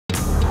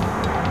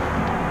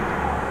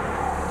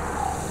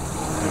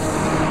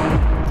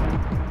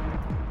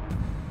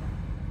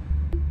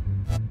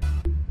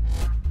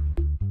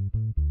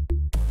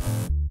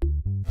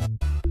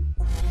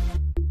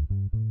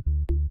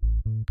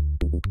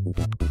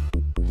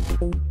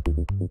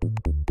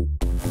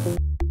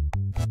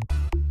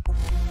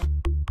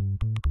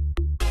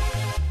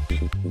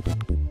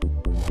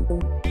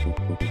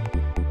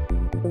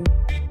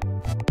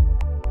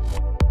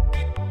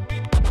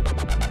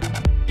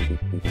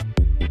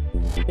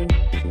Come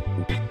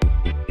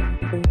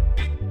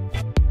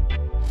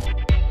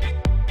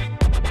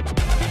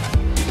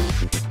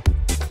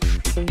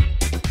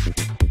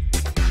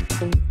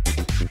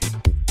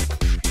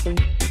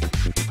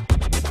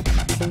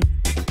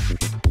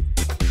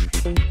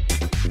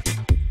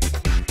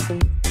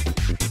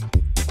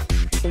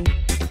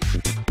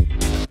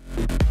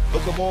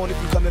on,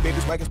 if you coming, baby,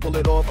 swag pull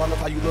it off. I love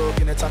how you look,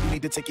 and that's time you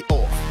need to take it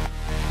off.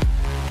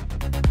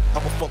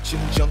 I'm a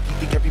functional junkie,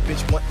 think every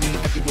bitch want me.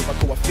 Everywhere I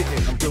go, I fit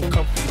in. I'm real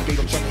comfy, babe,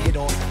 I'm trying to hit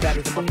on.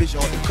 Better than my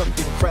vision, you come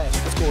through and crash,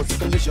 let's cause a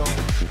collision.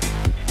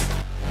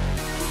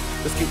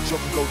 Let's get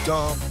drunk and go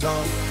dumb,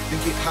 dumb.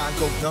 Then get high and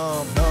go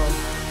numb, numb.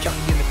 Count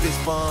me in if it's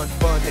fun,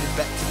 fun. Headed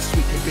back to the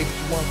street, and baby,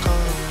 you want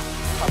come?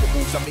 Power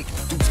moves I make,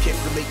 dudes can't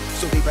relate,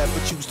 so they rather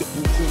choose to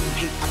boo who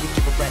you hate. I can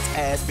give a rat's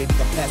ass, baby,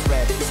 I'm past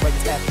rad. This right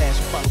is half ass,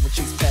 you following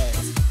chase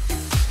paths.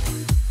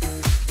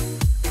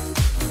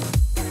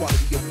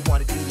 Quality of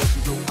quantity, let's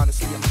be real,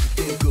 honestly, I'm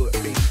feel good,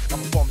 baby.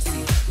 I'm a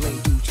pharmacy,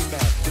 lane dude, you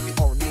smash. If they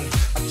are me,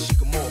 I can shake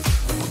them off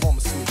like a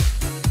pharmacy.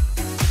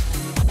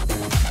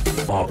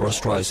 Barbara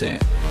Streisand.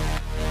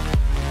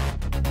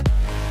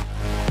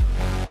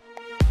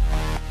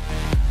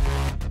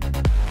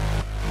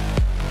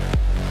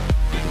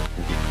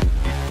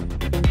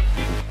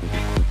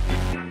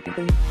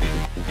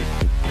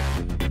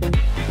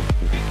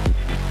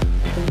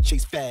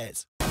 Chase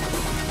fads.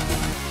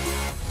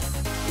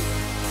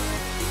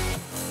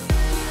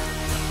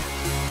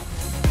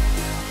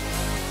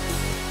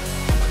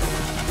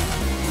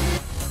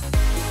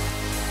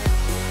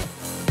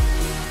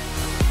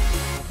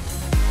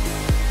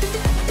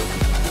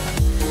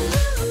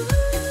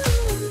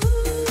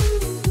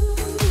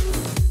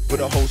 With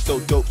a hoe so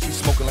dope, she's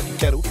smoking like a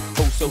kettle.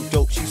 Hoe so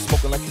dope, she's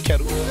smoking like a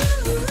kettle.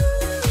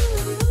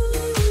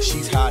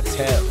 She's hot as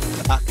hell,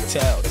 I can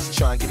tell. Let's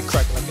try and get it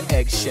cracking like an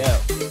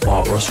eggshell.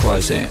 Barbara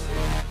Streisand.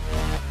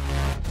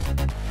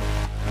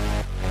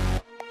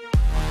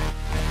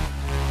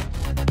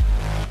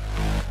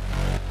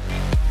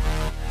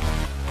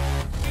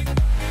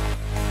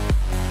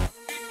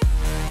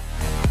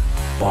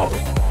 Barbara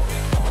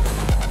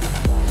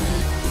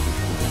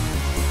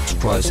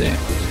Streisand.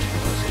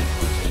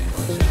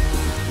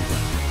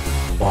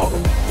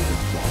 Barbara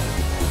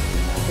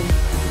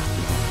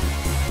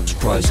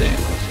Streisand.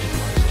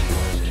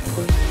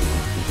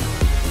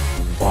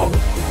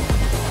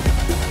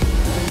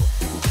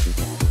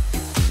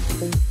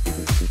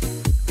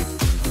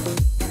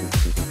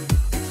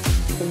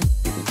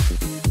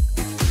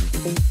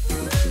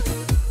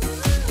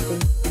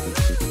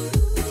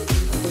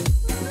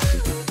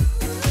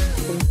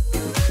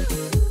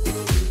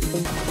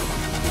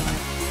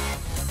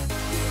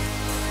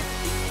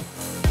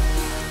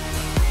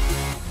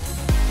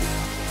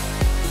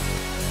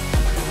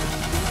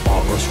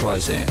 Barbara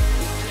Streisand.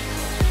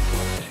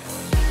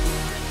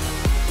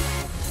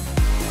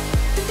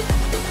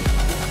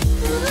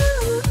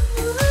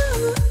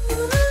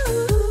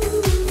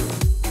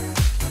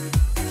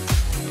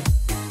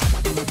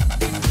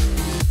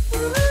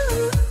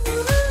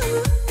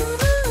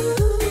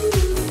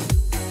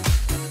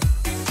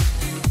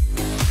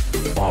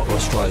 Barbara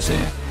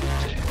Streisand.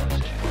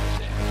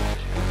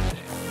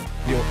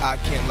 Yo, I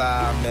can't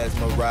lie, I'm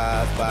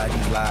mesmerized by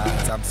these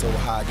lies. I'm so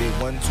high, did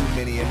one too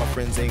many and my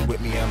friends ain't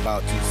with me. I'm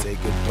about to say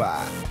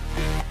goodbye.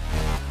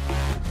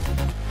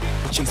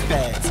 Chase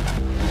pads.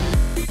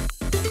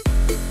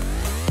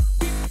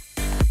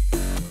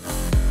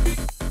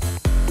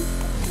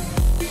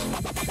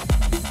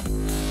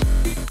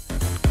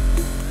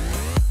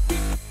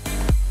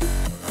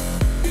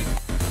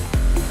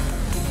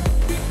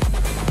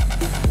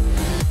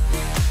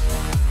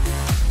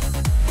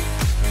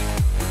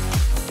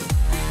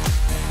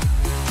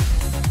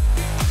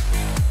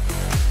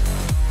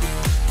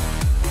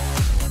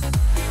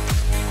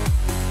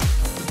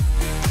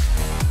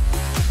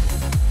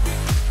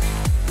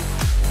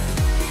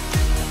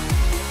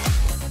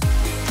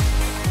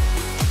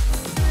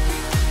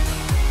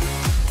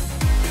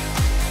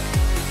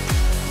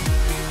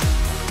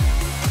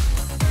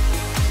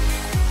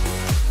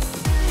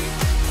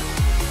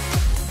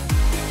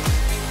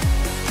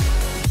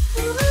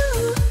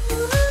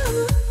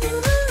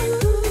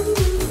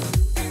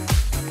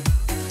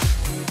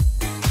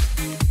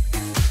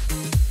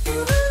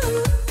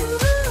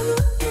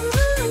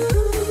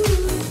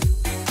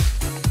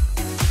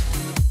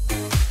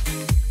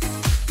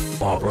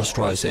 Barbara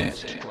Streisand.